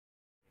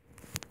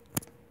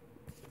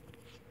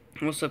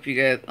What's up, you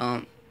guys?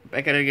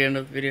 Back at it again,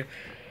 another video.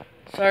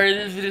 Sorry,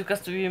 this video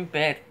got to be in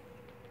bed.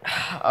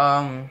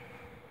 I'm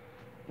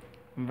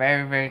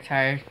very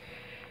tired.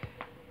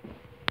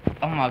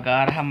 Oh my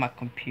god, I have my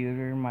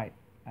computer, my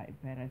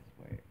iPad. I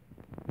swear,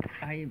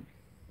 I am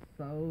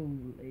so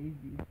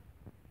lazy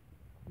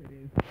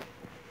today.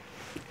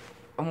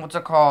 What's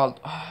it called?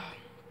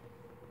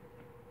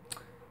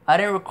 I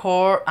didn't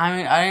record.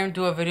 I didn't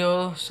do a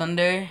video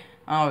Sunday.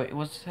 Oh, it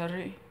was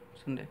Saturday.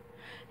 Sunday.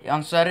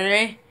 On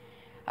Saturday,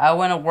 I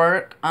went to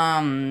work.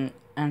 And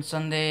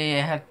Sunday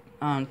I had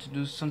to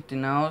do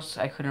something else.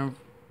 I couldn't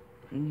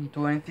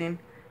do anything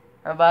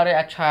about it.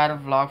 I tried to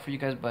vlog for you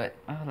guys, but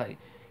I was like,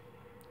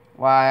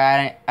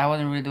 why I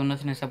wasn't really doing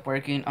nothing except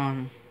working.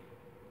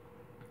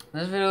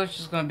 This video is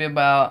just gonna be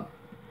about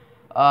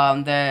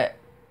that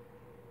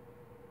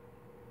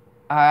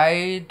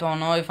I don't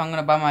know if I'm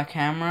gonna buy my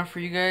camera for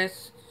you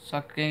guys so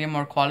I can get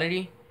more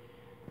quality,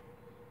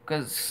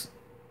 cause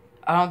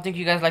I don't think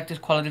you guys like this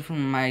quality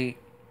from my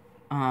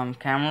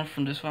camera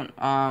from this one.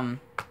 I'm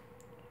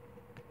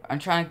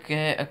trying to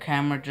get a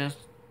camera just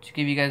to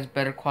give you guys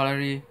better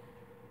quality.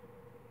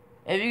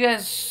 If you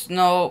guys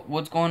know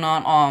what's going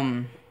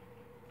on,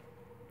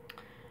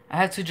 I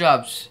had 2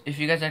 jobs. If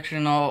you guys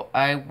actually know,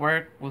 I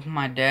work with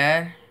my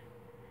dad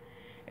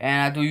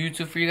and I do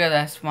YouTube for you guys.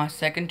 That's my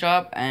second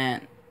job.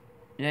 And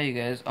yeah, you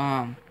guys,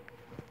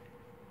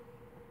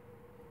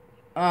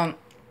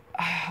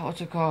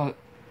 what's it called?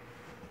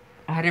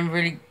 I didn't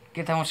really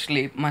get that much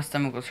sleep. My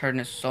stomach was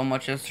hurting so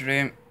much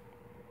yesterday.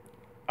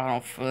 I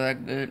don't feel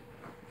that good.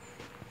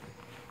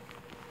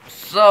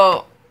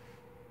 So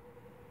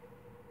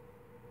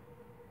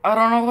I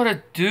don't know what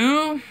to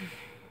do.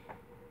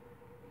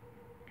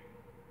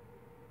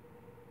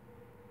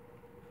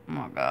 Oh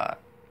my god.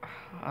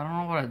 I don't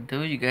know what to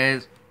do, you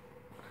guys.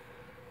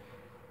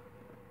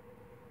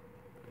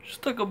 Let's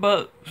talk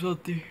about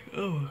something.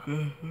 Oh my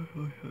god.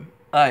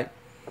 Alright.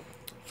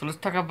 So let's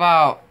talk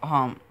about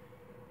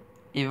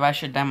if I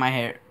should dye my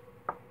hair.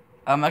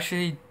 I'm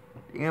actually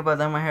thinking about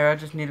dyeing my hair. I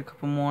just need a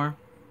couple more.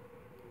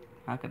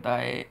 I could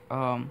dye it.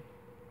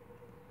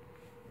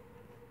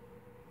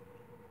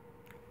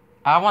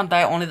 I want to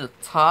dye only the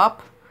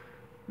top,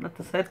 not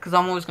the sides, because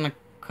I'm always gonna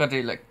cut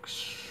it like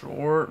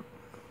short.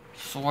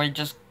 So I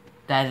just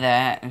dye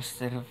that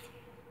instead of,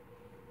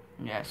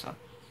 yeah. So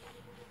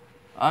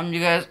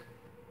you guys,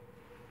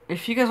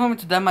 if you guys want me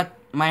to dye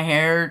my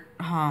hair,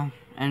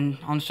 and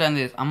understand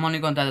this, I'm only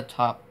gonna dye the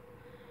top.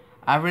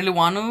 I really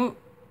want to,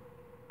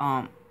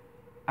 I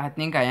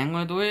think I am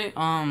gonna do it,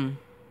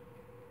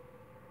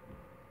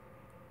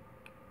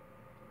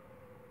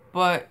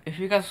 but if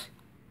you guys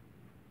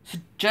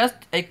suggest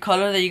a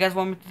color that you guys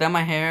want me to dye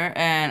my hair,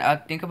 and I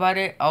think about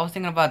it, I was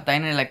thinking about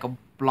dyeing it like a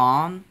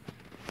blonde.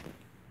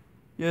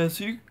 Yeah,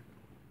 see?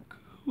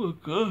 Oh my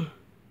god.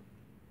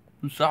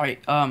 I'm sorry,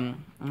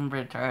 I'm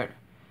very tired.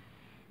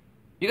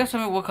 You guys tell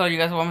me what color you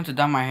guys want me to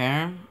dye my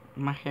hair.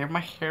 My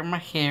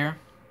hair.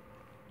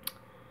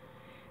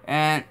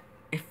 And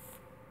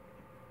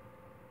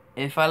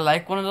if I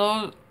like one of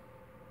those,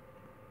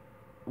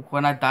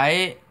 when I dye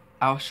it,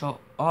 I'll show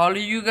all of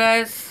you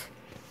guys.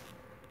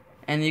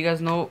 And you guys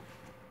know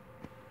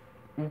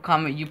what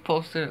comment you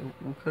posted.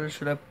 What color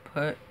should I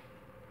put?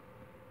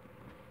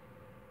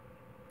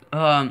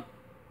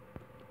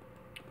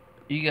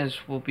 You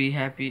guys will be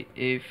happy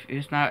if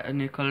it's not a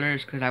new color.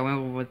 It's because I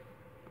went with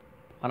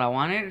what I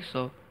wanted.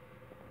 So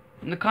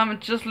in the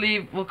comments, just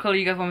leave what color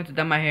you guys want me to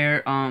dye my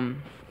hair.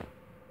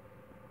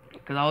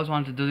 Because I always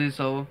wanted to do this.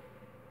 So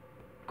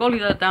go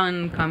leave that down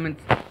in the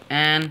comments.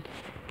 And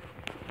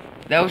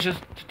that was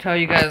just to tell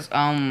you guys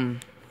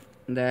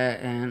that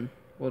and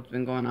what's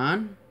been going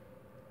on.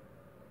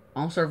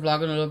 I'll start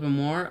vlogging a little bit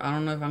more. I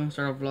don't know if I'm gonna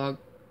start a vlog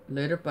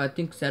later, but I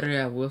think Saturday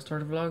I will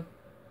start a vlog.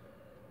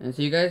 And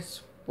see you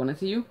guys when I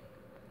see you.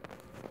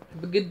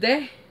 Have a good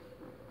day.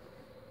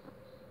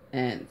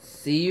 And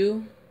see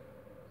you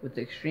with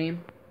the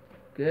extreme.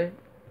 Good.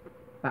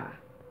 Bye.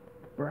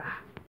 Brah.